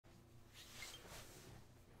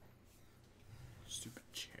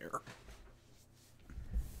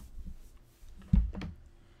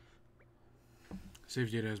Save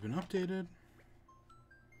data has been updated.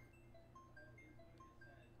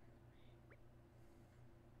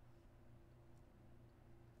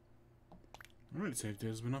 Alright, save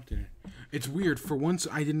data has been updated. It's weird. For once,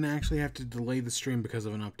 I didn't actually have to delay the stream because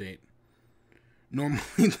of an update. Normally,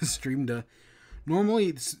 the stream does.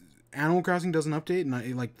 Normally, Animal Crossing doesn't update,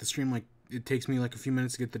 and like the stream, like it takes me like a few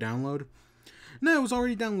minutes to get the download. No, it was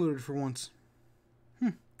already downloaded for once.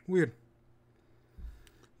 Weird.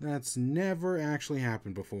 That's never actually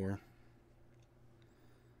happened before.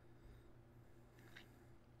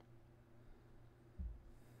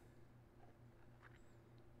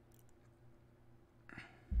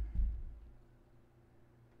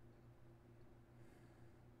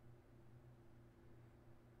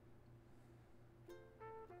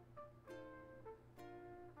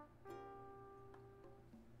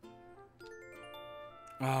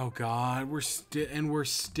 Oh God, we're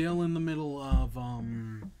still in the middle of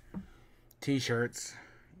t-shirts.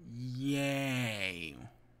 Yay.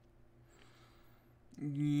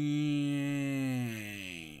 Yay.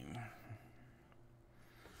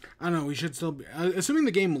 I don't know, we should still be, assuming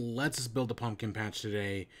the game lets us build a pumpkin patch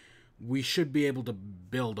today, we should be able to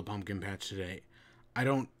build a pumpkin patch today. I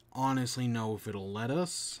don't honestly know if it'll let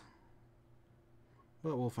us,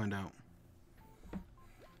 but we'll find out.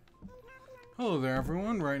 Hello there,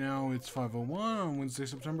 everyone. Right now it's 5:01 on Wednesday,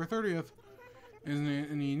 September 30th. Isn't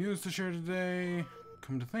it any news to share today?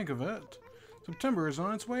 Come to think of it, September is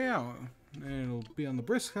on its way out. It'll be on the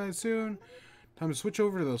brisk side soon. Time to switch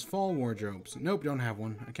over to those fall wardrobes. Nope, don't have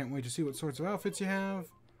one. I can't wait to see what sorts of outfits you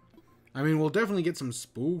have. I mean, we'll definitely get some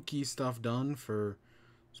spooky stuff done for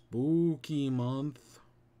spooky month.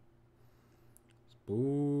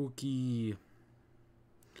 Spooky.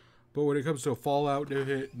 But when it comes to a Fallout to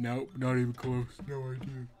hit, nope, not even close. No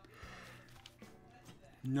idea.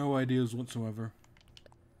 No ideas whatsoever.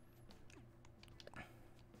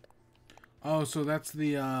 Oh, so that's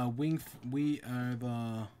the the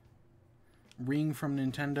ring from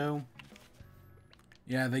Nintendo.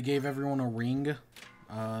 Yeah, they gave everyone a ring.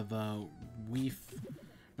 The Wii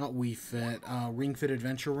Fit Ring Fit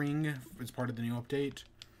Adventure Ring. It's part of the new update.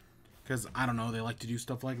 Because I don't know, they like to do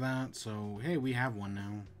stuff like that. So hey, we have one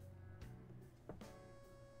now.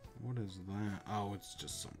 What is that? Oh, it's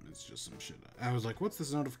just some shit. I was like, what's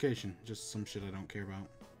this notification? Just some shit I don't care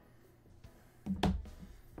about.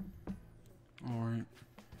 Alright.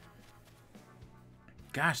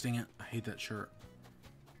 Gosh dang it. I hate that shirt.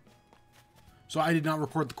 So I did not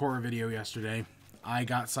record the Korra video yesterday. I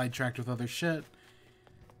got sidetracked with other shit.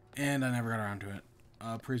 And I never got around to it.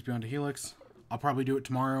 Praise be unto Helix. I'll probably do it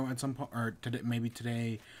tomorrow at some point. Or today, maybe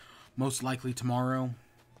today. Most likely tomorrow.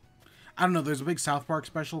 I don't know, there's a big South Park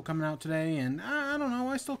special coming out today, and I don't know,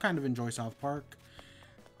 I still kind of enjoy South Park.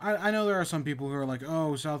 I know there are some people who are like,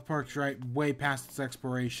 oh, South Park's right way past its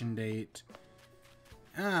expiration date.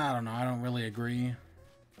 I don't know, I don't really agree.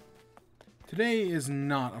 Today is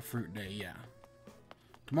not a fruit day, yeah.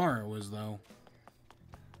 Tomorrow is, though.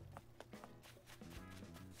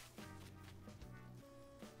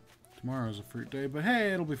 Tomorrow's a fruit day, but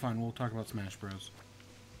hey, it'll be fine, we'll talk about Smash Bros.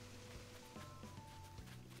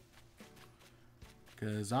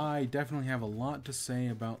 Because I definitely have a lot to say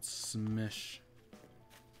about Smash.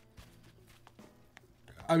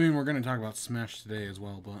 I mean, we're going to talk about Smash today as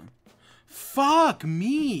well, but... Fuck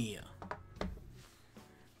me!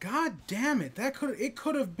 God damn it. It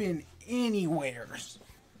could have been anywhere.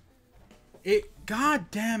 God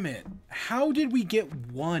damn it. How did we get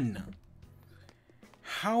one?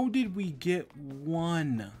 How did we get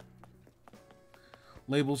one?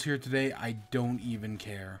 Labels here today, I don't even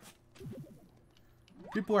care.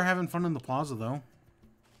 People are having fun in the plaza, though.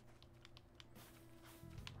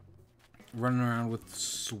 Running around with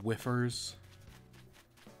Swiffers.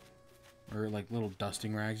 Or, like, little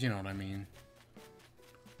dusting rags. You know what I mean.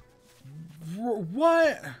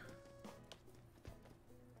 What?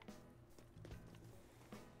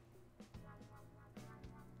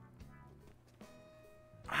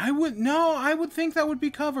 I would think that would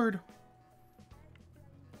be covered.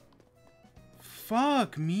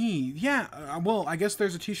 Fuck me. Yeah, well, I guess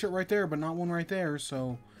there's a t-shirt right there, but not one right there,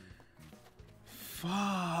 so...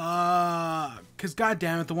 Fuck. Because,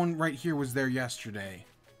 goddammit, the one right here was there yesterday.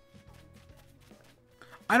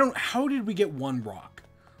 How did we get one rock?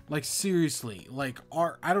 Like, seriously. Like,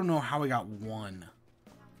 I don't know how we got one.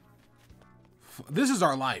 This is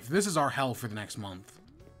our life. This is our hell for the next month.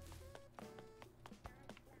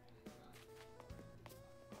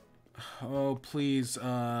 Oh, please,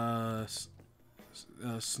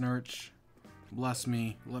 Snurch, bless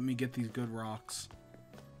me. Let me get these good rocks.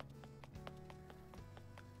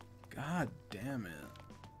 God damn it.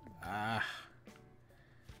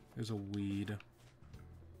 There's a weed.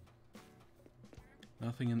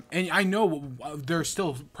 Nothing in... And I know there's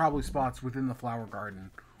still probably spots within the flower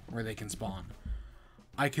garden where they can spawn.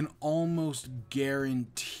 I can almost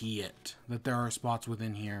guarantee it that there are spots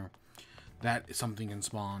within here that something can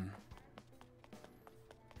spawn.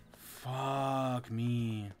 Fuck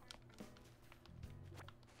me.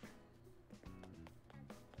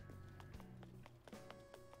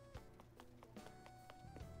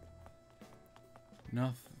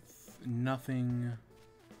 Nothing.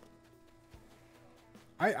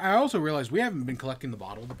 I also realized we haven't been collecting the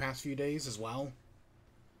bottle the past few days as well.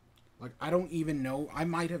 Like, I don't even know. I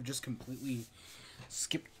might have just completely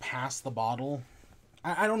skipped past the bottle.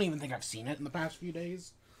 I don't even think I've seen it in the past few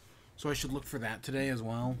days. So I should look for that today as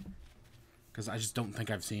well. Because I just don't think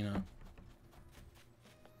I've seen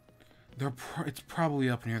it. It's probably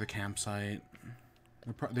up near the campsite.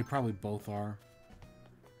 They probably both are.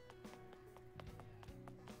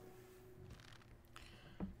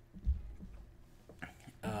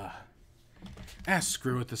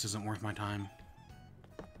 Screw it. This isn't worth my time.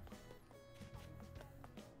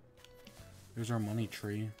 There's our money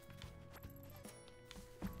tree.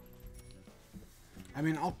 I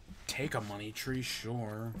mean, I'll take a money tree,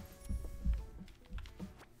 sure.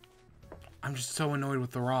 I'm just so annoyed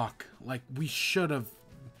with the rock. Like, we should have...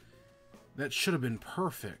 That should have been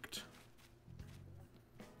perfect.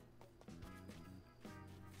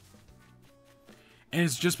 And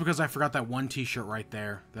it's just because I forgot that one t-shirt right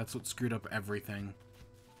there. That's what screwed up everything.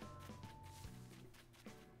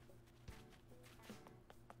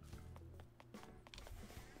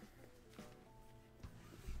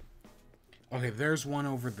 Okay, there's one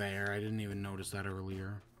over there. I didn't even notice that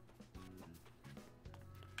earlier.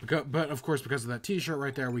 But, of course, because of that t-shirt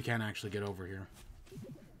right there, we can't actually get over here.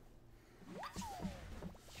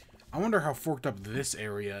 I wonder how forked up this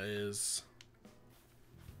area is.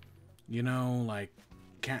 You know, like,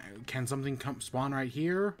 can something spawn right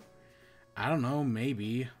here? I don't know,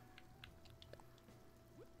 maybe.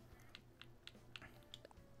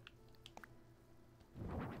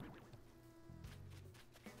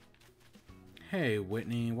 Hey,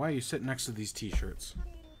 Whitney, why are you sitting next to these t-shirts?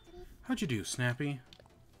 How'd you do, Snappy?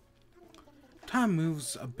 Time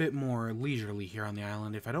moves a bit more leisurely here on the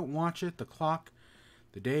island. If I don't watch it,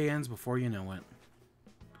 the day ends before you know it.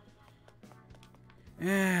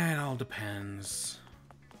 It all depends.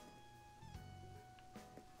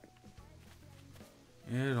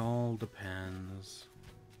 It all depends.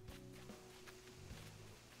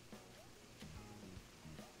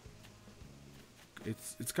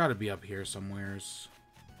 It's got to be up here somewheres.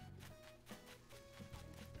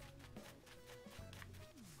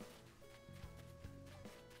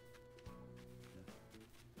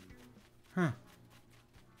 Huh.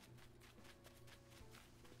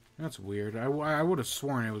 That's weird. I would have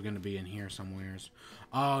sworn it was going to be in here somewheres.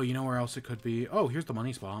 Oh, you know where else it could be? Oh, here's the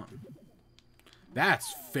money spot.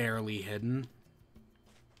 That's fairly hidden.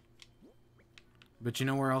 But you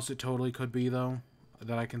know where else it totally could be, though?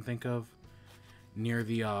 That I can think of? Near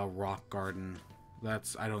the rock garden.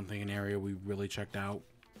 That's, I don't think, an area we really checked out.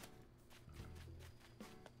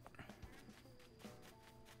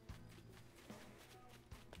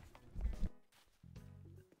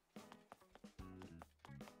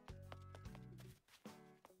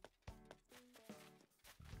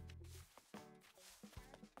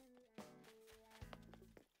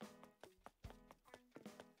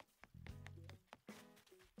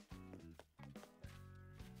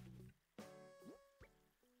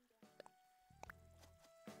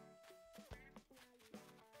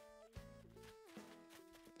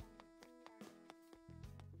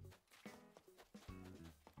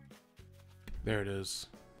 There it is.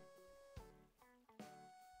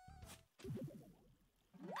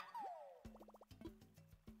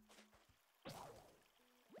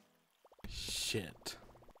 Shit.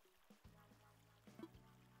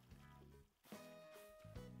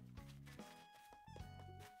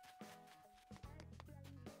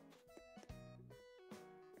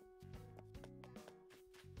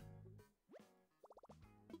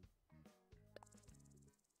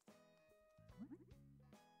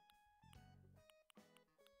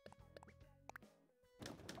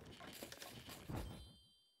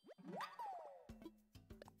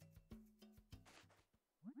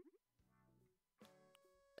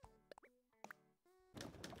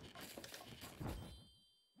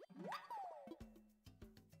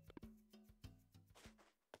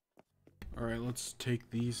 Alright, let's take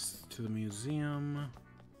these to the museum.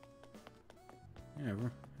 Yeah,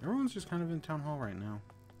 everyone's just kind of in town hall right now.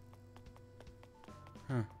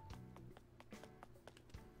 Huh.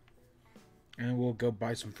 And we'll go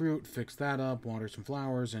buy some fruit, fix that up, water some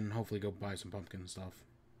flowers, and hopefully go buy some pumpkin stuff.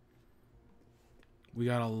 We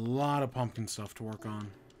got a lot of pumpkin stuff to work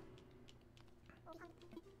on.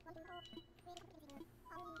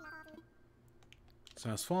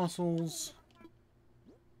 Sass fossils.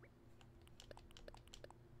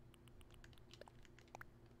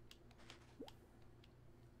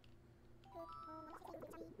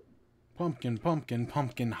 Pumpkin, pumpkin,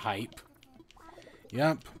 pumpkin hype.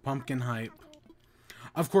 Yep, pumpkin hype.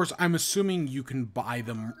 Of course, I'm assuming you can buy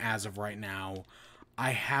them as of right now.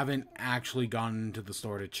 I haven't actually gone into the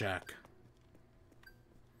store to check.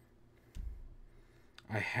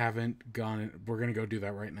 I haven't gone. We're gonna go do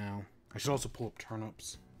that right now. I should also pull up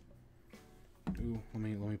turnips. Ooh, let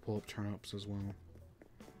me pull up turnips as well.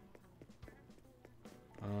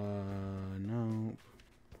 No.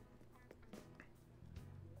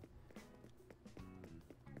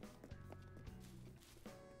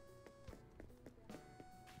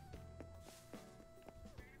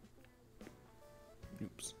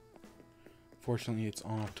 Oops. Fortunately, it's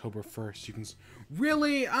on October 1st. You can...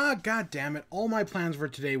 Really? Ah, god damn it. All my plans for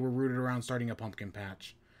today were rooted around starting a pumpkin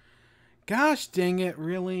patch. Gosh dang it,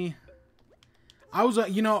 really? I was,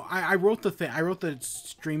 you know, I wrote the thing. I wrote the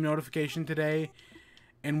stream notification today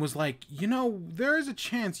and was like, you know, there is a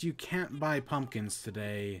chance you can't buy pumpkins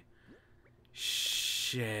today.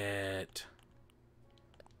 Shit.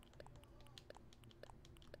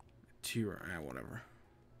 Whatever.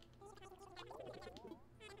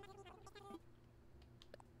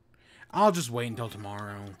 I'll just wait until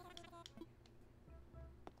tomorrow.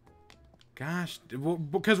 Gosh, well,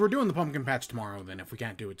 because we're doing the pumpkin patch tomorrow then, if we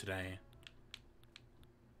can't do it today.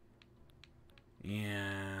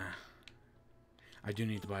 Yeah. I do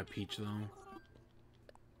need to buy a peach, though.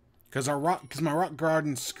 Because my rock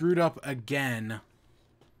garden screwed up again.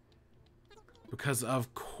 Because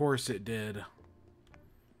of course it did.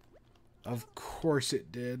 Of course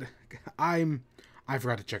it did. I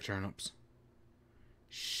forgot to check turnips.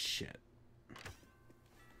 Shit.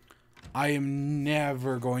 I am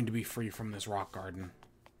never going to be free from this rock garden.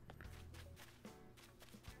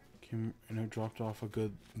 And it dropped off a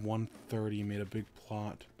good 130, made a big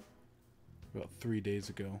plot about 3 days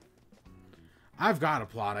ago. I've got a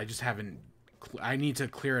plot, I just haven't... I need to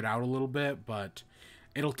clear it out a little bit, but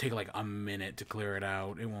it'll take like a minute to clear it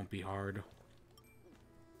out. It won't be hard.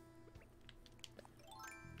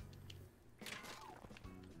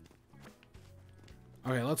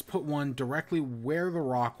 Okay, let's put one directly where the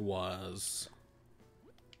rock was.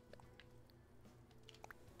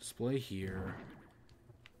 Display here.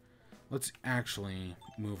 Let's actually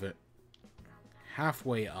move it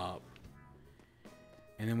halfway up.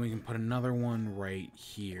 And then we can put another one right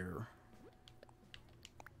here.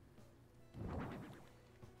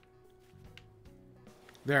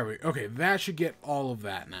 There we go. Okay, that should get all of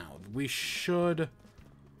that now. We should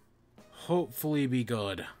hopefully be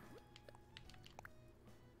good.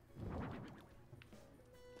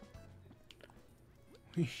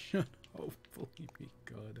 We should hopefully be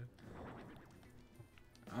good.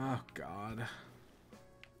 Oh, God.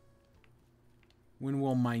 When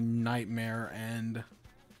will my nightmare end?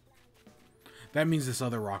 That means this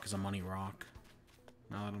other rock is a money rock.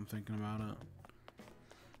 Now that I'm thinking about it.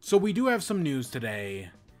 So we do have some news today.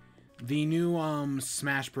 The new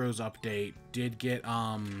Smash Bros. Update did get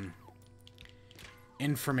right?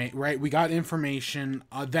 We got information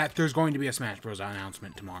that there's going to be a Smash Bros.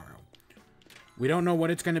 Announcement tomorrow. We don't know what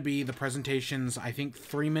it's going to be. The presentation's, I think,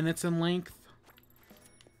 3 minutes in length.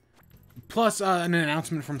 Plus an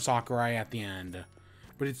announcement from Sakurai at the end.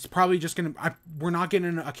 But it's probably just going to... We're not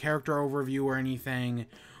getting a character overview or anything.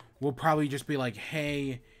 We'll probably just be like,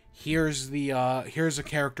 hey, here's a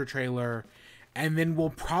character trailer. And then we'll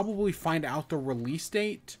probably find out the release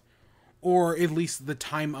date. Or at least the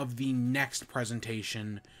time of the next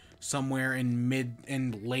presentation. Somewhere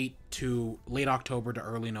in late October to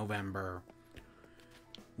early November.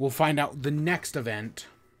 We'll find out the next event,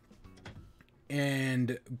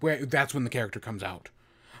 and that's when the character comes out.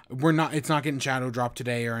 It's not getting shadow dropped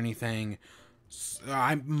today or anything.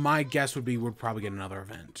 My guess would be we'd probably get another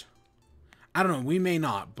event. I don't know, we may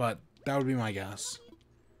not, but that would be my guess.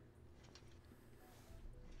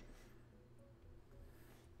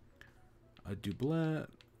 A doublet.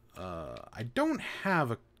 I don't have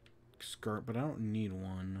a skirt, but I don't need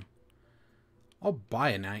one. I'll buy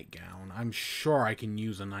a nightgown. I'm sure I can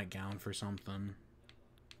use a nightgown for something.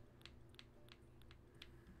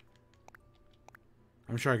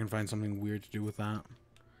 I'm sure I can find something weird to do with that.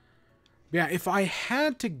 Yeah, if I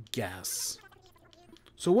had to guess...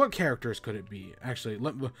 So what characters could it be? Actually,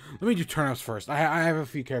 let me do turnips first. I have a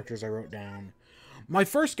few characters I wrote down. My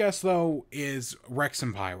first guess, though, is Rex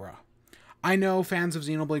and Pyra. I know fans of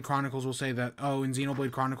Xenoblade Chronicles will say that, oh, in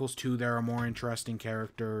Xenoblade Chronicles 2, there are more interesting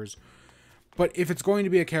characters. But if it's going to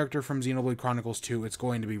be a character from Xenoblade Chronicles 2, it's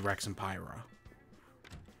going to be Rex and Pyra.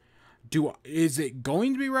 Is it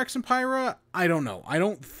going to be Rex and Pyra? I don't know. I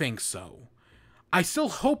don't think so. I still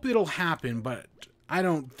hope it'll happen, but I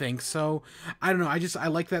don't think so. I don't know. I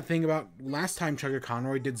like that thing about last time Chugga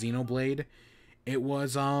Conroy did Xenoblade. It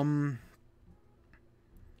was last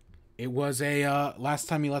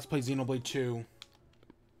time he Let's Play Xenoblade 2.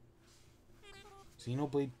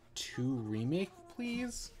 Xenoblade 2 remake,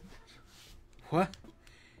 please? What?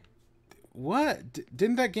 What?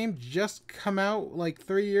 Didn't that game just come out like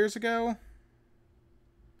 3 years ago?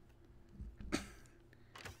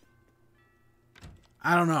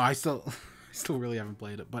 I don't know. I still really haven't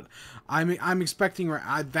played it, but I'm expecting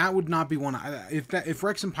that would not be one. If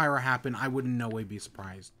Rex and Pyra happen, I would in no way be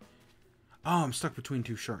surprised. Oh, I'm stuck between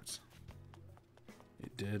two shirts.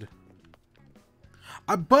 It did.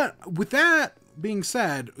 But with that being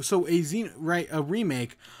said, so a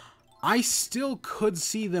remake, I still could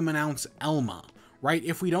see them announce Elma, right?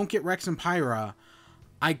 If we don't get Rex and Pyra,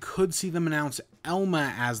 I could see them announce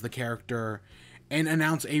Elma as the character and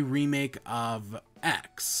announce a remake of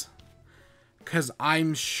X. Because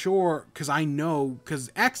I'm sure, because I know, because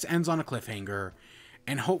X ends on a cliffhanger,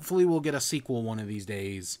 and hopefully we'll get a sequel one of these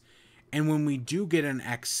days. And when we do get an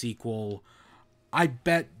X sequel, I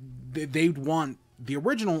bet they'd want the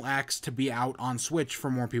original X to be out on Switch for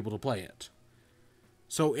more people to play it.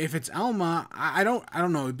 So if it's Elma, I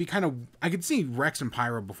don't know. It'd be kind of, I could see Rex and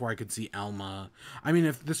Pyra before I could see Elma. I mean,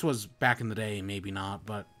 if this was back in the day, maybe not.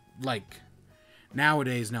 But like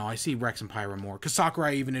nowadays, no, I see Rex and Pyra more. Because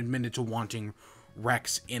Sakurai even admitted to wanting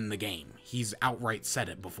Rex in the game. He's outright said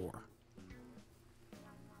it before.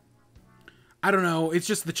 I don't know. It's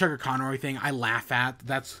just the Chugga Conroy thing. I laugh at.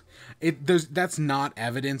 That's not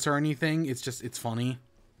evidence or anything. It's just, it's funny.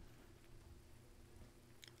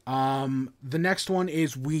 The next one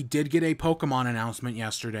is we did get a Pokemon announcement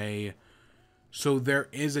yesterday. So there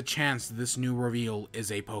is a chance this new reveal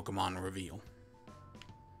is a Pokemon reveal.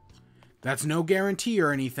 That's no guarantee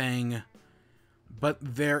or anything, but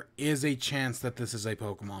there is a chance that this is a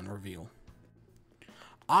Pokemon reveal.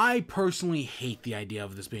 I personally hate the idea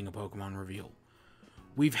of this being a Pokemon reveal.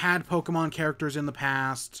 We've had Pokemon characters in the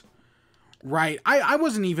past. Right, I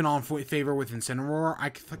wasn't even on favor with Incineroar.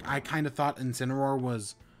 I kind of thought Incineroar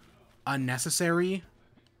was unnecessary.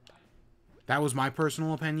 That was my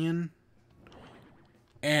personal opinion.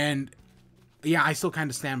 And yeah, I still kind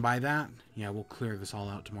of stand by that. Yeah, we'll clear this all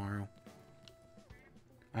out tomorrow.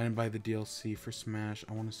 I didn't buy the DLC for Smash.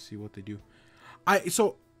 I want to see what they do.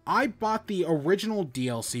 So I bought the original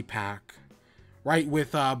DLC pack, right,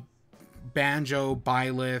 with Banjo,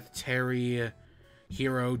 Byleth, Terry,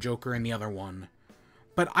 Hero, Joker, and the other one.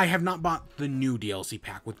 But I have not bought the new DLC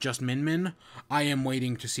pack with just Min Min. I am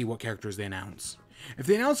waiting to see what characters they announce. If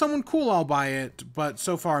they announce someone cool, I'll buy it. But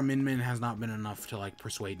so far, Min Min has not been enough to, like,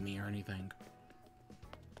 persuade me or anything.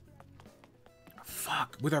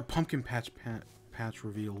 Fuck. With our pumpkin patch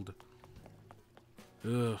revealed.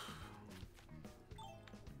 Ugh.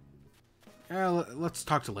 Yeah, let's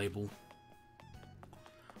talk to Label.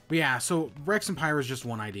 But yeah, so Rex and Pyra is just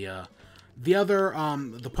one idea. The other,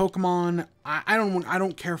 the Pokemon, I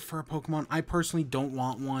don't care for a Pokemon. I personally don't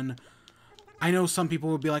want one. I know some people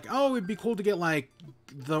would be like, oh, it'd be cool to get, like,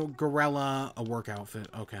 the Gorilla, a work outfit.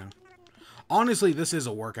 Okay. Honestly, this is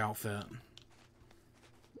a work outfit.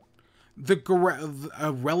 The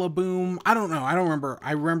Rillaboom, I don't know. I don't remember.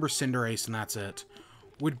 I remember Cinderace, and that's it.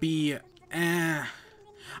 Would be, I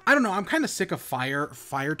don't know. I'm kind of sick of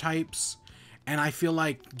fire types. And I feel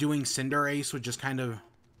like doing Cinderace would just kind of...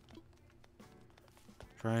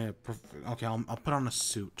 Okay, I'll put on a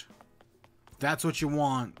suit. If that's what you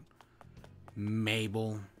want,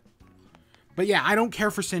 Mabel. But yeah, I don't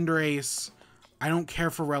care for Cinderace. I don't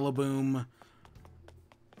care for Rillaboom.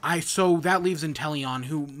 So that leaves Inteleon,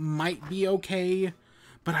 who might be okay.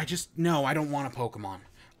 But I don't want a Pokemon.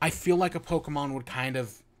 I feel like a Pokemon would kind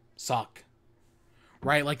of suck.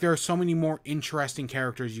 Right? Like, there are so many more interesting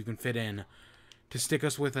characters you can fit in. To stick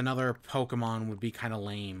us with another Pokemon would be kind of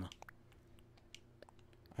lame.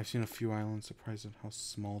 I've seen a few islands surprised at how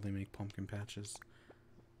small they make pumpkin patches.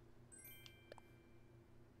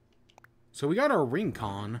 So we got our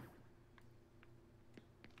Rincon.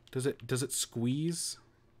 Does it squeeze?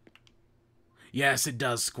 Yes, it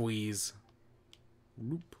does squeeze.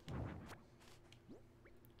 Whoop.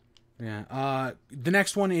 Yeah. The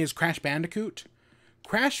next one is Crash Bandicoot.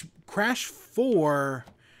 Crash 4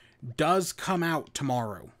 does come out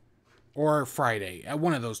tomorrow or Friday,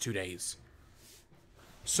 one of those 2 days.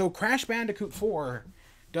 So Crash Bandicoot 4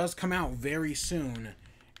 does come out very soon,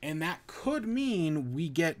 and that could mean we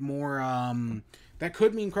get more, that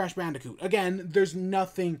could mean Crash Bandicoot. Again, there's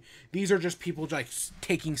nothing, these are just people like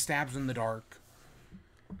taking stabs in the dark.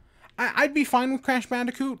 I'd be fine with Crash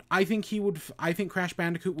Bandicoot. I think Crash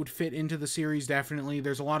Bandicoot would fit into the series, definitely.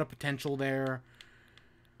 There's a lot of potential there.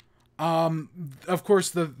 Of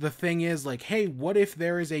course, the thing is, like, hey, what if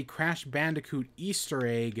there is a Crash Bandicoot Easter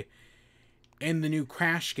egg in the new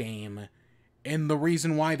Crash game, and the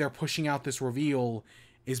reason why they're pushing out this reveal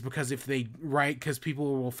is because because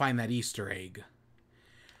people will find that Easter egg.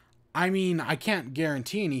 I mean, I can't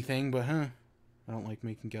guarantee anything, but I don't like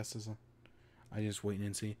making guesses. I just wait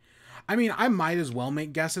and see. I mean, I might as well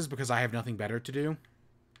make guesses because I have nothing better to do.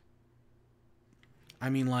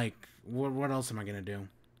 I mean, like, what else am I gonna do?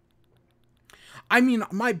 I mean,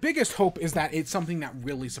 my biggest hope is that it's something that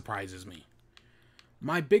really surprises me.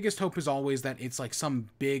 My biggest hope is always that it's like some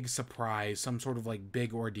big surprise, some sort of like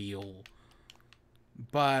big ordeal.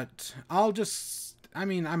 But I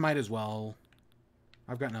mean, I might as well.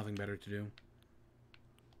 I've got nothing better to do.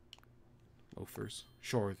 Loafers.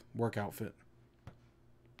 Sure, work outfit.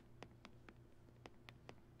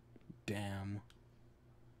 Damn.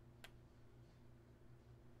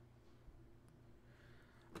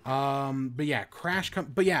 But yeah,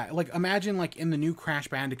 like, imagine, like, in the new Crash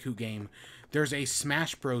Bandicoot game, there's a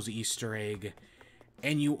Smash Bros. Easter egg,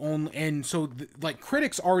 and so, like,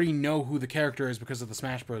 critics already know who the character is because of the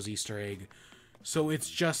Smash Bros. Easter egg, so it's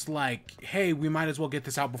just like, hey, we might as well get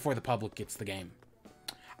this out before the public gets the game.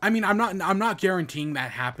 I mean, I'm not guaranteeing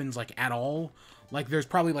that happens, like, at all. Like, there's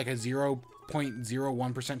probably, like, a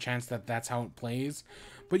 0.01% chance that that's how it plays,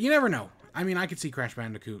 but you never know. I mean, I could see Crash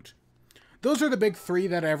Bandicoot. Those are the big three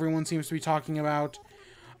that everyone seems to be talking about.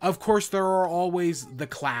 Of course, there are always the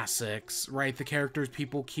classics, right? The characters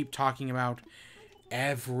people keep talking about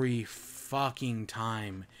every fucking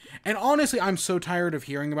time. And honestly, I'm so tired of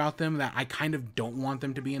hearing about them that I kind of don't want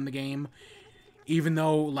them to be in the game. Even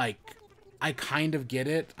though, like, I kind of get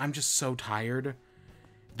it. I'm just so tired.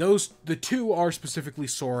 The two are specifically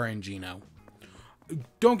Sora and Geno.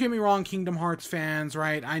 Don't get me wrong, Kingdom Hearts fans,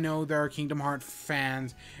 right? I know there are Kingdom Hearts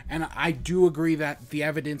fans, and I do agree that the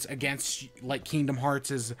evidence against, like, Kingdom Hearts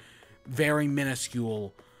is very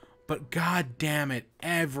minuscule. But god damn it,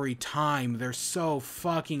 every time, they're so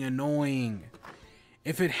fucking annoying.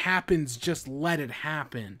 If it happens, just let it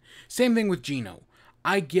happen. Same thing with Geno.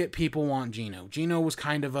 I get people want Geno. Geno was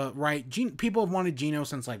kind of a, right? People have wanted Geno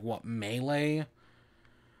since, like, what, Melee?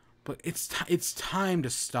 But it's time to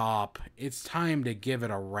stop. It's time to give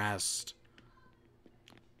it a rest.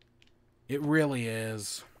 It really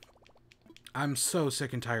is. I'm so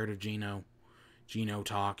sick and tired of Geno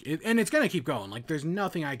talk. And it's going to keep going. Like, there's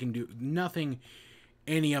nothing I can do. Nothing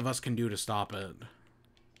any of us can do to stop it.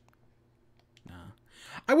 Nah.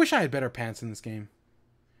 I wish I had better pants in this game.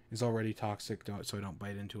 It's already toxic, so I don't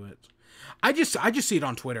bite into it. I just see it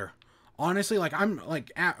on Twitter. Honestly, like, I'm,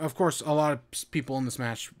 like, of course, a lot of people in the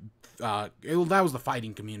Smash, that was the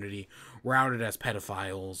fighting community, were outed as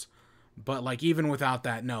pedophiles. But, like, even without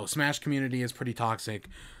that, no, Smash community is pretty toxic.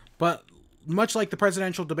 But, much like the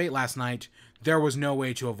presidential debate last night, there was no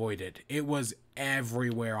way to avoid it. It was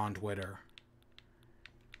everywhere on Twitter.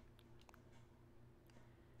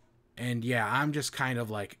 And, yeah, I'm just kind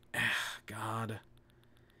of like, God.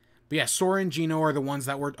 But yeah, Sora and Geno are the ones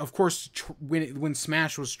that were, of course, when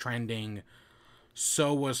Smash was trending,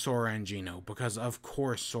 so was Sora and Geno, because of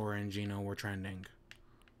course Sora and Geno were trending.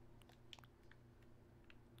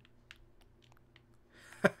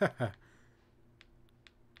 Do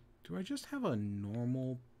I just have a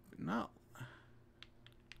normal, no,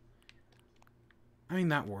 I mean,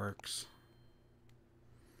 that works.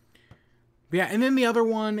 But yeah, and then the other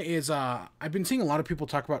one is, I've been seeing a lot of people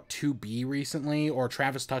talk about 2B recently, or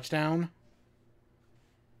Travis Touchdown.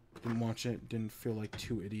 Didn't watch it, didn't feel like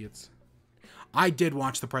two idiots. I did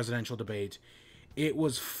watch the presidential debate. It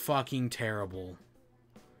was fucking terrible.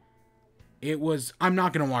 It was, I'm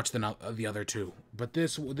not going to watch the other two, but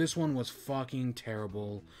this one was fucking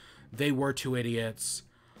terrible. They were two idiots.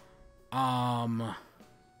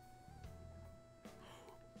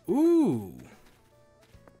 Ooh.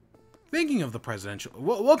 Thinking of the presidential...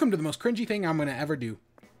 welcome to the most cringy thing I'm going to ever do.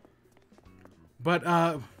 But,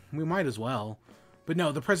 we might as well. But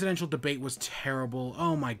no, the presidential debate was terrible.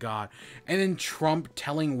 Oh my god. And then Trump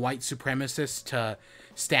telling white supremacists to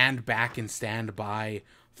stand back and stand by.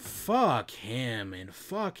 Fuck him, and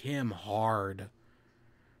fuck him hard.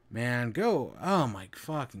 Man, go... oh my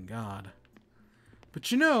fucking god.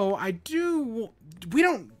 But you know, I don't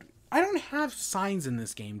have signs in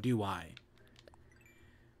this game, do I?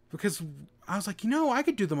 Because I was like, you know, I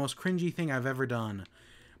could do the most cringy thing I've ever done.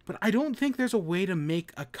 But I don't think there's a way to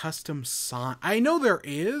make a custom sign. I know there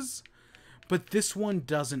is, but this one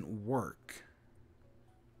doesn't work.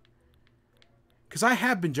 Because I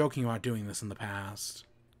have been joking about doing this in the past.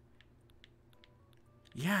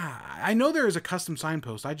 Yeah, I know there is a custom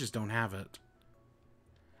signpost. I just don't have it.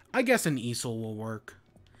 I guess an easel will work.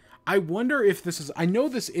 I wonder if this is... I know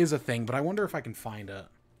this is a thing, but I wonder if I can find it.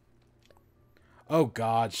 Oh,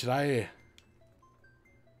 God. Should I...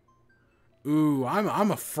 Ooh, I'm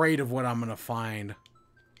afraid of what I'm going to find.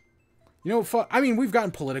 You know, I mean, we've gotten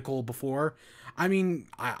political before. I mean,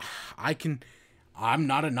 I can... I'm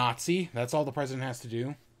not a Nazi. That's all the president has to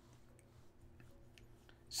do.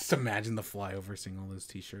 Just imagine the flyover seeing all those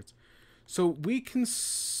t-shirts. So we can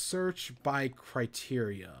search by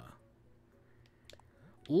criteria.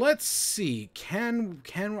 Let's see. Can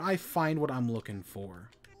I find what I'm looking for?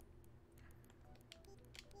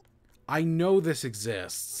 I know this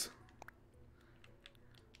exists.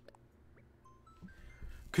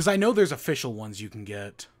 Because I know there's official ones you can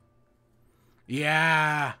get.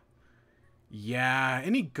 Yeah. Yeah.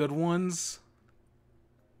 Any good ones?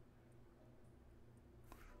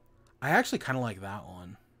 I actually kind of like that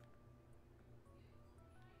one.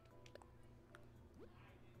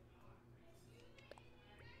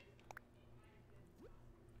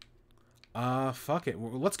 Fuck it.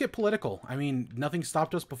 Let's get political. I mean, nothing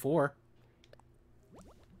stopped us before.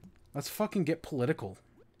 Let's fucking get political.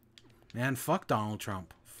 Man, fuck Donald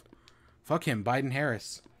Trump. Fuck him,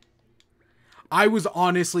 Biden-Harris. I was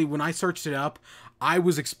honestly, when I searched it up, I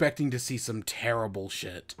was expecting to see some terrible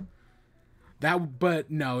shit. But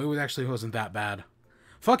no, it wasn't that bad.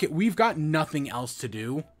 Fuck it, we've got nothing else to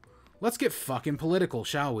do. Let's get fucking political,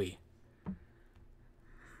 shall we?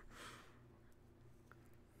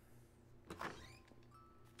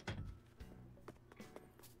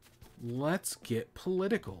 Let's get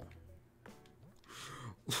political.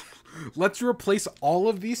 Let's replace all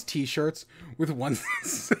of these t-shirts with ones that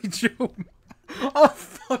say Joe. Oh,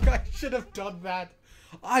 fuck, I should have done that.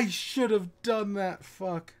 I should have done that,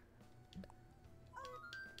 fuck.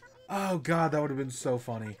 Oh, God, that would have been so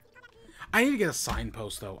funny. I need to get a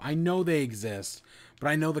signpost, though. I know they exist, but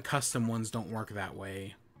I know the custom ones don't work that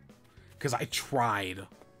way. Because I tried.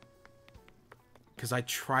 Because I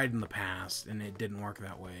tried in the past, and it didn't work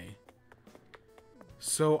that way.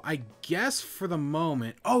 So, I guess for the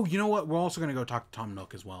moment... Oh, you know what? We're also going to go talk to Tom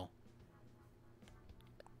Nook as well.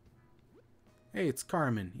 Hey, it's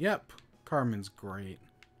Carmen. Yep. Carmen's great.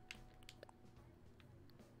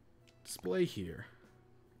 Display here.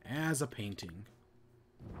 As a painting.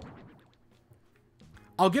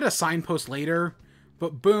 I'll get a signpost later,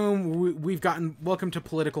 but boom, we've gotten... Welcome to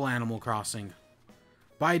Political Animal Crossing.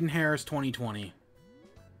 Biden-Harris 2020.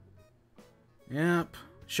 Yep.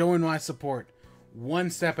 Showing my support. One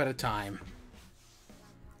step at a time.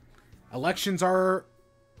 Elections are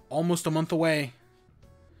almost a month away.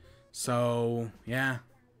 So, yeah.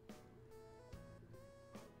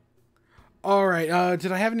 Alright,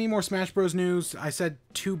 did I have any more Smash Bros. News? I said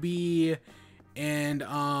 2B and,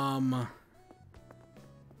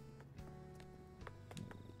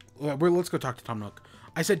 let's go talk to Tom Nook.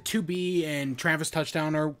 I said 2B and Travis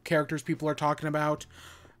Touchdown are characters people are talking about.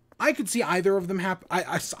 I could see either of them happen.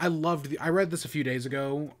 I read this a few days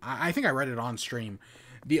ago. I think I read it on stream.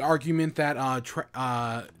 The argument that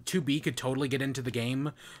 2B could totally get into the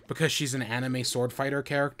game because she's an anime sword fighter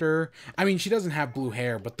character. I mean, she doesn't have blue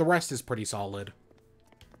hair, but the rest is pretty solid.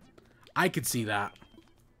 I could see that.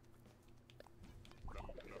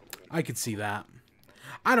 I could see that.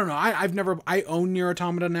 I don't know. I own Nier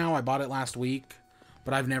Automata now. I bought it last week,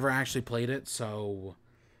 but I've never actually played it, so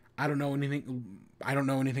I don't know anything. I don't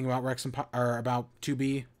know anything about about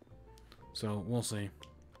 2B, so we'll see.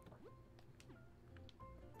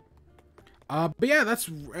 But yeah,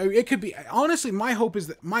 it could be, honestly, my hope is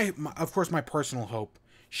that, of course, my personal hope.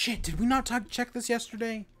 Shit, did we not check this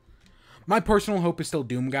yesterday? My personal hope is still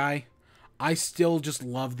Doom Guy. I still just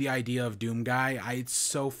love the idea of Doom Guy. It's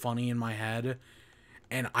so funny in my head,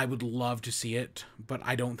 and I would love to see it, but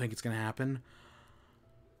I don't think it's going to happen.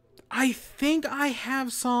 I think I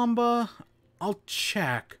have Samba. I'll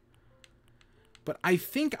check. But I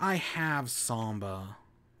think I have Samba.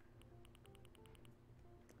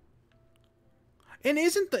 And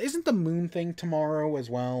isn't the moon thing tomorrow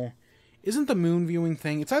as well? Isn't the moon viewing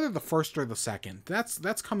thing? It's either the 1st or the 2nd.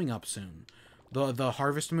 That's coming up soon. The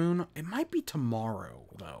harvest moon. It might be tomorrow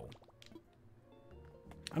though.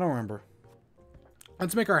 I don't remember.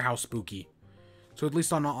 Let's make our house spooky. So at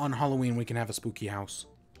least on Halloween we can have a spooky house.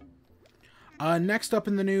 Next up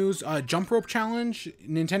in the news, Jump Rope Challenge.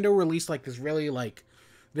 Nintendo released like this really like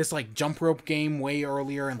this like jump rope game way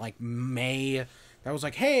earlier in like May that was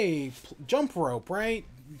like, hey, jump rope, right?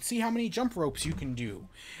 See how many jump ropes you can do.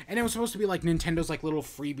 And it was supposed to be like Nintendo's like little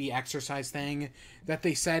freebie exercise thing that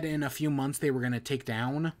they said in a few months they were going to take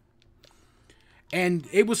down. And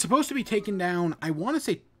it was supposed to be taken down, I want to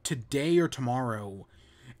say today or tomorrow.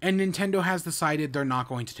 And Nintendo has decided they're not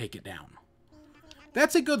going to take it down.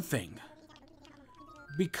 That's a good thing.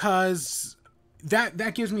 Because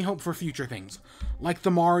that gives me hope for future things. Like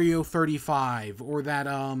the Mario 35 or that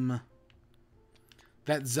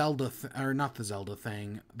Zelda or not the Zelda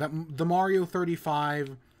thing. The Mario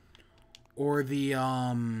 35 or the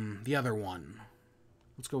other one.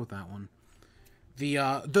 Let's go with that one.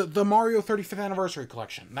 The Mario 35th Anniversary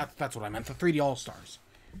Collection. That's what I meant. The 3D All-Stars.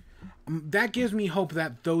 That gives me hope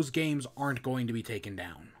that those games aren't going to be taken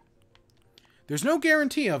down. There's no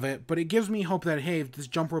guarantee of it, but it gives me hope that, hey, if this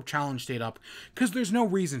Jump Rope Challenge stayed up, because there's no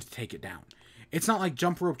reason to take it down. It's not like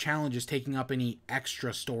Jump Rope Challenge is taking up any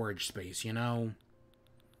extra storage space, you know?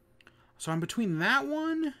 So I'm between that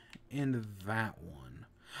one and that one.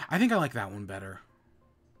 I think I like that one better.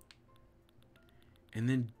 And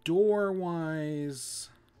then door-wise...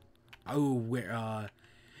 Oh,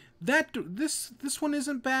 this one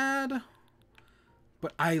isn't bad.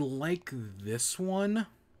 But I like this one.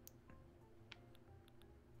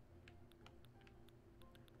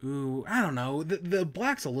 Ooh, I don't know. The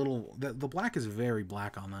black's a little... The black is very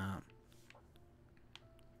black on that.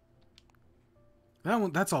 That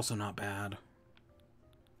one, that's also not bad.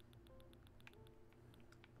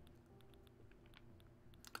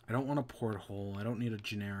 I don't want a porthole. I don't need a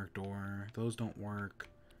generic door. Those don't work.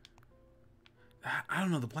 I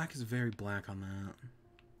don't know. The black is very black on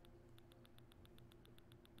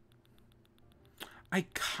that.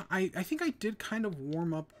 I think I did kind of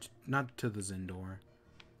warm up, not to the Zen door.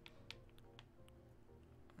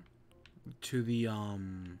 To the,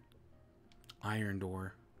 iron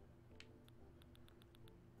door.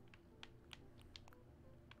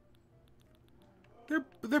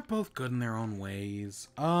 They're both good in their own ways.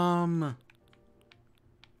 Let's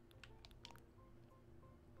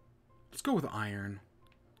go with iron.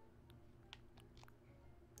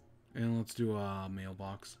 And let's do a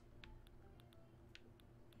mailbox.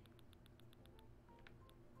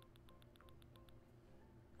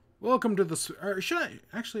 Welcome to the... Or should I...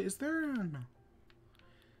 Actually, is there an...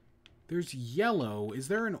 There's yellow. Is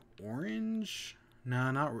there an orange?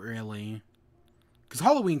 No, not really. Because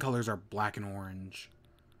Halloween colors are black and orange.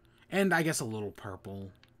 And I guess a little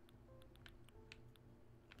purple.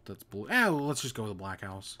 That's blue. Well, let's just go with the black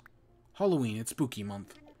house. Halloween. It's spooky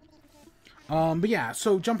month. But yeah,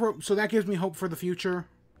 so jump rope. So that gives me hope for the future.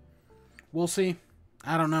 We'll see.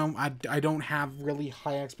 I don't know. I don't have really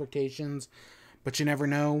high expectations. But you never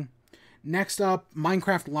know. Next up,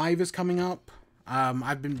 Minecraft Live is coming up.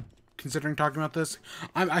 I've been considering talking about this.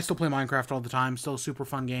 I still play Minecraft all the time. Still a super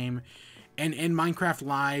fun game. And in Minecraft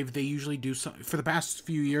Live, they usually do some... For the past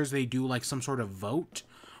few years, they do like some sort of vote.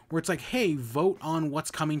 Where it's like, hey, vote on what's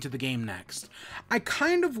coming to the game next. I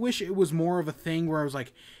kind of wish it was more of a thing where I was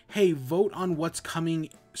like, hey, vote on what's coming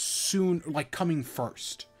soon, like coming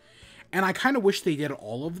first. And I kind of wish they did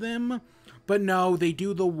all of them. But no, they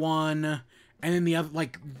do the one... And then the other,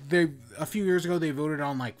 like, a few years ago, they voted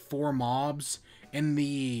on, like, 4 mobs. And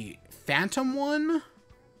the Phantom one,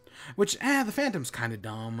 which, the Phantom's kind of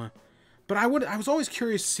dumb. But I was always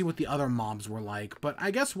curious to see what the other mobs were like. But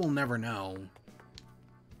I guess we'll never know.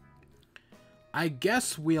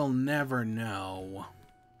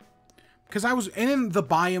 Because and then the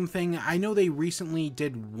biome thing, I know they recently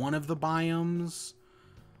did one of the biomes.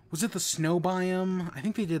 Was it the snow biome? I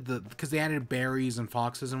think they did because they added berries and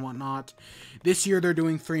foxes and whatnot. This year they're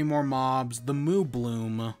doing 3 more mobs. The Moo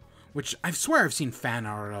Bloom, which I swear I've seen fan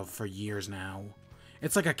art of for years now.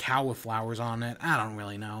 It's like a cow with flowers on it. I don't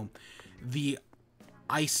really know. The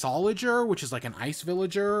Iceologer, which is like an ice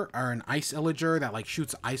villager, or an ice illager that like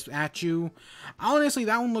shoots ice at you. Honestly,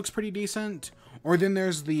 that one looks pretty decent. Or then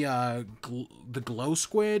there's the glow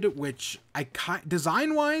squid, which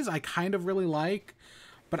design-wise I kind of really like.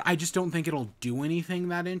 But I just don't think it'll do anything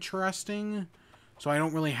that interesting. So I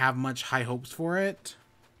don't really have much high hopes for it.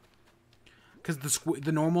 Because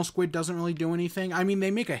the normal squid doesn't really do anything. I mean, they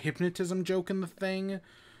make a hypnotism joke in the thing.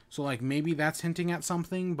 So, like, maybe that's hinting at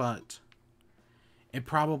something, but it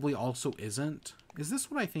probably also isn't. Is this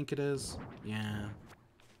what I think it is? Yeah.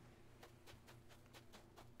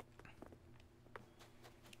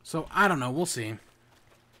 So, I don't know. We'll see.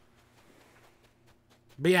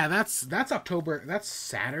 But yeah, that's October. That's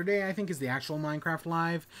Saturday, I think, is the actual Minecraft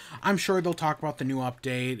Live. I'm sure they'll talk about the new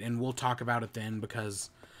update, and we'll talk about it then,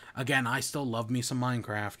 because, again, I still love me some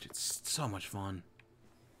Minecraft. It's so much fun.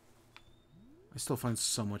 I still find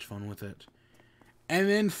so much fun with it. And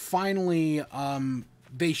then finally,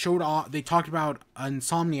 they showed off. They talked about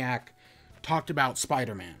Insomniac. Talked about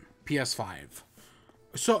Spider-Man PS5.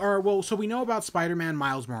 So we know about Spider-Man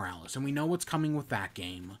Miles Morales, and we know what's coming with that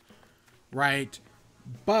game, right?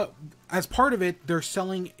 But as part of it, they're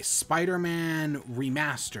selling Spider-Man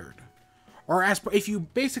Remastered, or if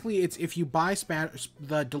you buy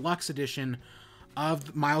the deluxe edition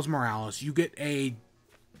of Miles Morales, you get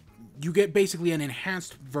basically an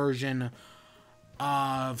enhanced version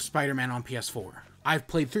of Spider-Man on PS4. I've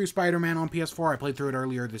played through Spider-Man on PS4. I played through it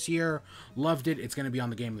earlier this year. Loved it. It's going to be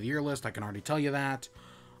on the Game of the Year list. I can already tell you that.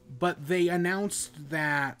 But they announced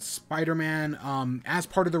that Spider-Man, as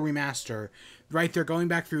part of the remaster, right, they're going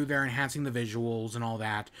back through there, enhancing the visuals and all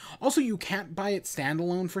that. Also, you can't buy it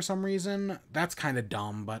standalone for some reason. That's kind of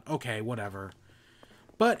dumb, but okay, whatever.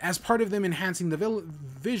 But as part of them enhancing the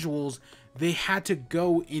visuals, they had to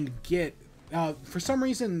go and get... for some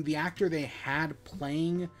reason, the actor they had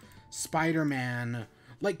playing Spider-Man...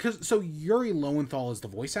 So Yuri Lowenthal is the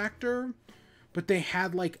voice actor, but they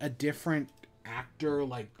had, a different actor,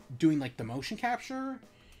 doing, the motion capture.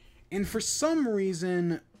 And for some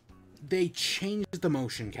reason, they changed the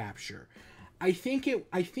motion capture. I think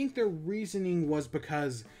their reasoning was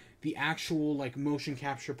because the actual, motion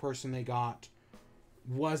capture person they got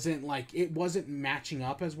wasn't matching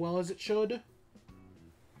up as well as it should.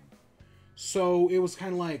 So it was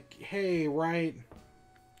kind of hey, right?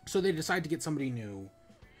 So they decided to get somebody new.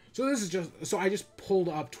 So I just pulled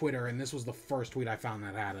up Twitter, and this was the first tweet I found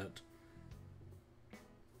that had it.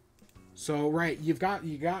 So right, you got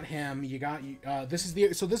him, this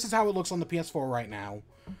is how it looks on the PS4 right now.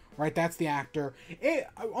 Right, that's the actor.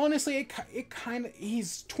 Honestly,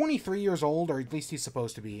 he's 23 years old, or at least he's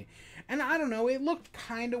supposed to be. And I don't know, it looked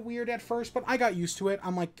kind of weird at first, but I got used to it.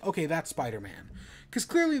 I'm like, okay, that's Spider-Man. Because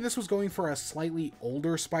clearly this was going for a slightly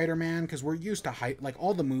older Spider-Man, because we're used to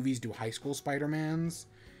all the movies do high school Spider-Mans.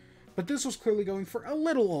 But this was clearly going for a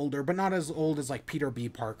little older, but not as old as Peter B.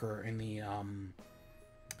 Parker in the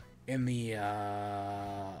Into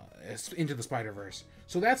the Spider-Verse.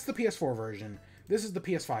 So that's the PS4 version. This is the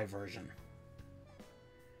PS5 version.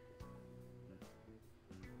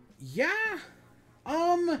 Yeah.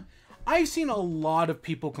 I've seen a lot of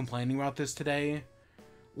people complaining about this today.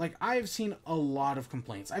 I've seen a lot of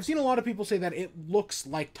complaints. I've seen a lot of people say that it looks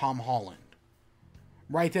like Tom Holland.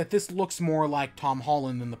 Right? That this looks more like Tom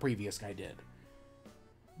Holland than the previous guy did.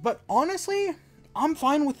 But honestly, I'm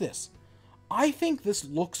fine with this. I think this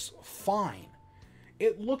looks fine.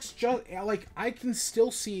 It looks just... I can still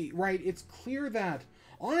see... Right, it's clear that...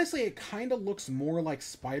 Honestly, it kind of looks more like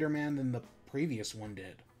Spider-Man than the previous one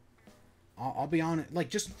did. I'll be honest.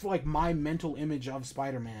 My mental image of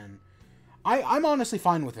Spider-Man... I'm honestly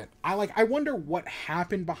fine with it. I wonder what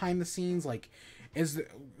happened behind the scenes. I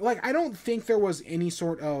don't think there was any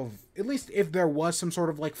sort of... At least if there was some sort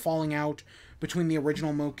of, falling out between the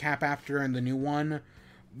original mocap actor and the new one...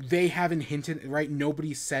 They haven't hinted, right?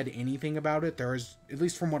 Nobody said anything about it. There is, at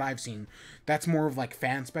least from what I've seen, that's more of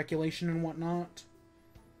fan speculation and whatnot.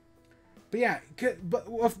 But yeah, but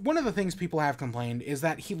one of the things people have complained is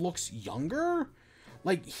that he looks younger.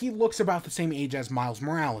 He looks about the same age as Miles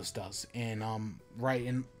Morales does in,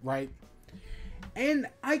 right? And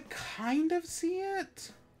I kind of see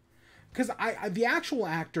it. Because the actual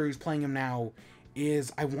actor who's playing him now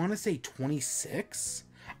is, I want to say 26?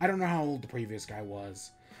 I don't know how old the previous guy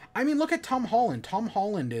was. I mean, look at Tom Holland. Tom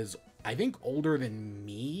Holland is, I think, older than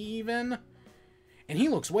me, even. And he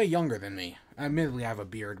looks way younger than me. Admittedly, I have a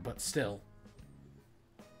beard, but still.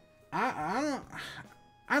 I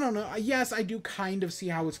don't know. Yes, I do kind of see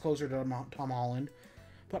how it's closer to Tom Holland.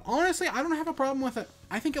 But honestly, I don't have a problem with it.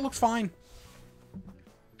 I think it looks fine.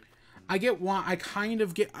 I get why. I kind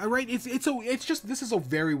of get... Right, it's just... This is a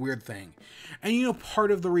very weird thing. And,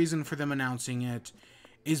 part of the reason for them announcing it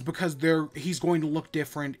is because he's going to look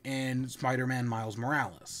different in Spider-Man Miles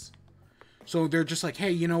Morales. So they're just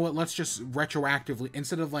hey, you know what, let's just retroactively,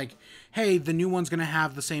 instead of hey, the new one's going to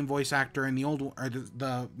have the same voice actor and the old one, or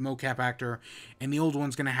the mocap actor, and the old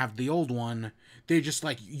one's going to have the old one, they just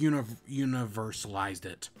universalized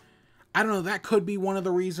it. I don't know, that could be one of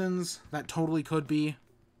the reasons. That totally could be.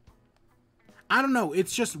 I don't know,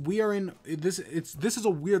 it's just, we are in, this is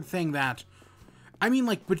a weird thing that, I mean,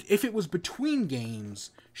 but if it was between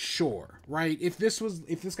games, sure, right? If this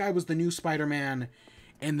guy was the new Spider-Man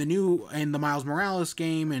and the Miles Morales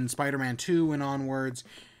game and Spider-Man 2 and onwards,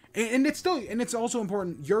 and it's also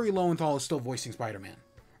important, Yuri Lowenthal is still voicing Spider-Man,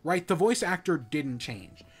 right? The voice actor didn't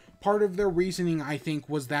change. Part of their reasoning, I think,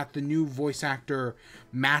 was that the new voice actor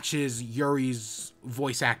matches Yuri's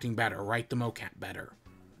voice acting better, right? The mocap better.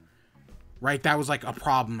 right? That was like a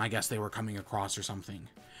problem I guess they were coming across or something.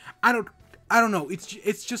 I don't know.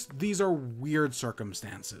 It's just these are weird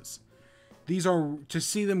circumstances. These are to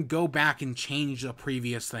see them go back and change the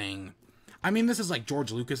previous thing. I mean, this is like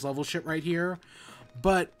George Lucas level shit right here.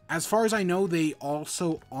 But as far as I know, they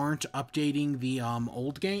also aren't updating the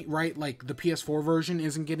old game, right? Like the PS4 version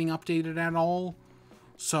isn't getting updated at all.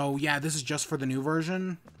 So yeah, this is just for the new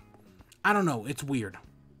version. I don't know. It's weird.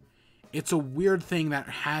 It's a weird thing that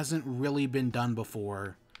hasn't really been done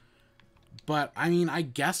before. But I mean, I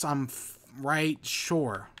guess I'm right.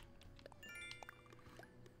 Sure.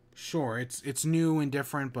 Sure, it's new and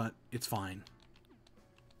different, but it's fine.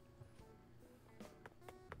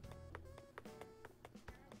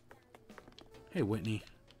 Hey, Whitney.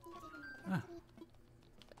 Ah.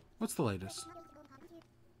 What's the latest?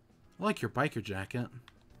 I like your biker jacket.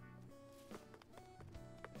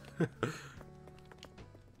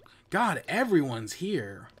 God, everyone's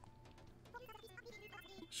here.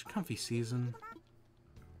 It's comfy season.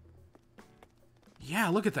 Yeah,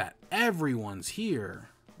 look at that. Everyone's here.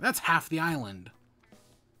 That's half the island.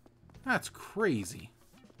 That's crazy.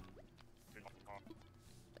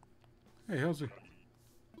 Hey, how's it?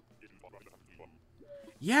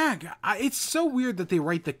 Yeah, it's so weird that they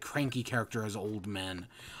write the cranky character as old men.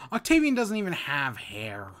 Octavian doesn't even have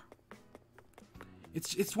hair.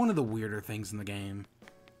 It's one of the weirder things in the game.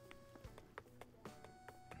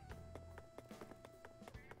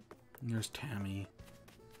 There's Tammy.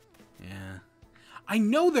 Yeah. I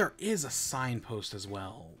know there is a signpost as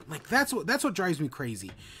well. Like that's what drives me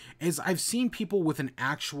crazy. Is I've seen people with an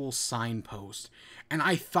actual signpost, and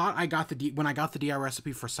I thought I got when I got the DI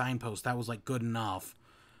recipe for signpost, that was like good enough,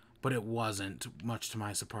 but it wasn't, much to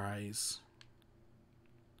my surprise.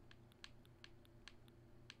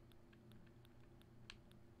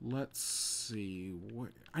 Let's see.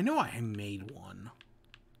 I know I made one.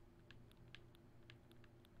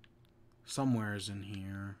 Somewhere's in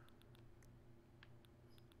here.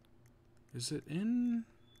 Is it in?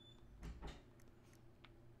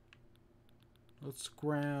 Let's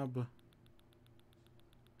grab...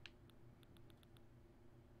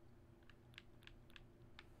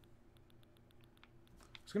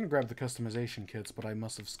 I was going to grab the customization kits, but I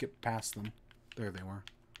must have skipped past them. There they were.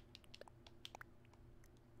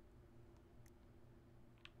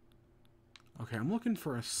 Okay, I'm looking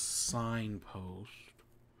for a signpost.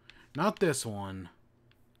 Not this one.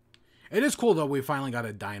 It is cool, though, we finally got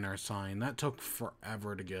a diner sign. That took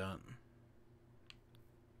forever to get.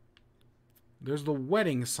 There's the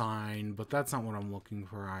wedding sign, but that's not what I'm looking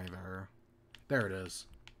for either. There it is.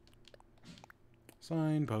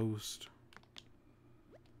 Signpost.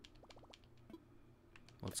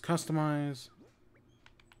 Let's customize.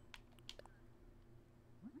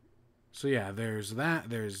 So yeah, there's that.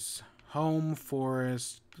 There's home,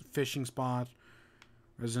 forest, fishing spot,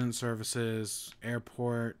 resident services,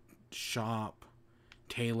 airport, shop,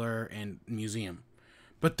 tailor, and museum.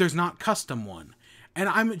 But there's not custom one. And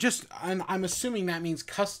I'm assuming that means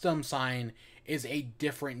custom sign is a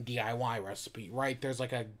different DIY recipe, right? There's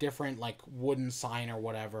like a different like wooden sign or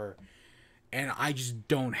whatever. And I just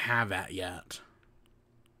don't have that yet.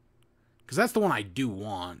 Because that's the one I do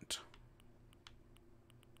want.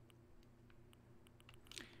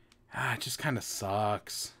 It just kind of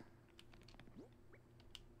sucks.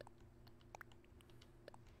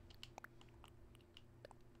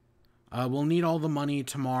 We'll need all the money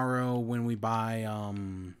tomorrow when we buy,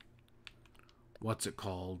 what's it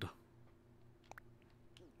called?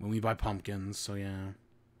 When we buy pumpkins, so yeah.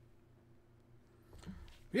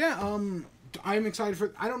 Yeah, I'm excited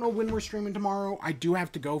for... I don't know when we're streaming tomorrow. I do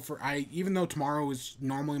have to go for... even though tomorrow is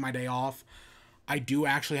normally my day off, I do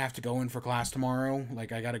actually have to go in for class tomorrow.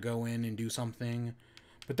 Like, I gotta go in and do something.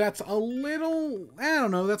 But that's a little... I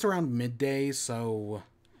don't know, that's around midday, so...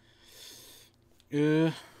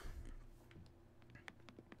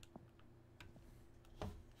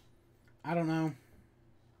 I don't know.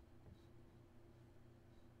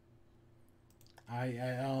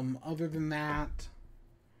 Other than that,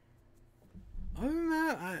 I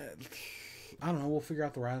don't know. We'll figure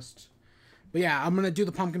out the rest. But yeah, I'm going to do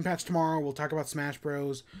the pumpkin patch tomorrow. We'll talk about Smash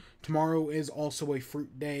Bros. Tomorrow is also a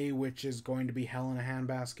fruit day, which is going to be hell in a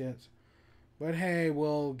handbasket. But hey,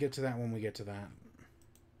 we'll get to that when we get to that.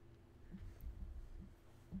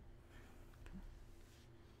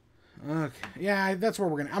 Okay. Yeah, that's where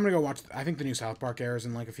we're gonna... I'm gonna go watch... I think the new South Park airs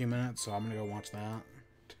in like a few minutes, so I'm gonna go watch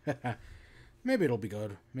that. Maybe it'll be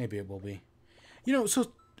good. Maybe it will be. You know,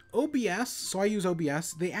 so OBS... So I use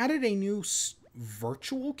OBS. They added a new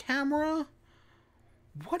virtual camera.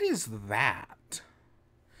 What is that?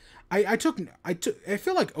 I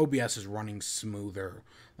feel like OBS is running smoother.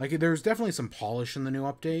 Like, there's definitely some polish in the new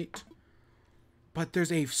update. But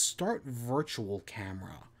there's a start virtual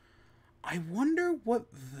camera. I wonder what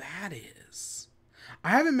that is. I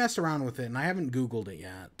haven't messed around with it, and I haven't Googled it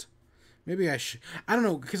yet. Maybe I should. I don't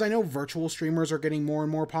know, because I know virtual streamers are getting more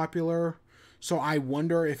and more popular. So I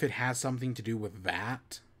wonder if it has something to do with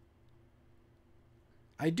that.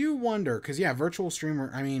 I do wonder, because, yeah, virtual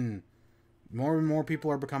streamer, I mean, more and more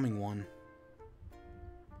people are becoming one.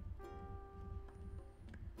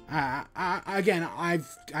 Again,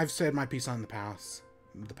 I've said my piece on the past.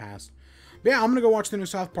 But yeah, I'm gonna go watch the new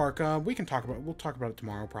South Park. We'll talk about it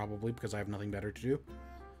tomorrow probably because I have nothing better to do.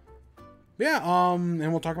 But yeah,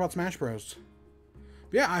 and we'll talk about Smash Bros.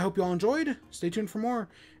 But yeah, I hope you all enjoyed. Stay tuned for more.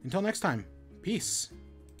 Until next time, peace.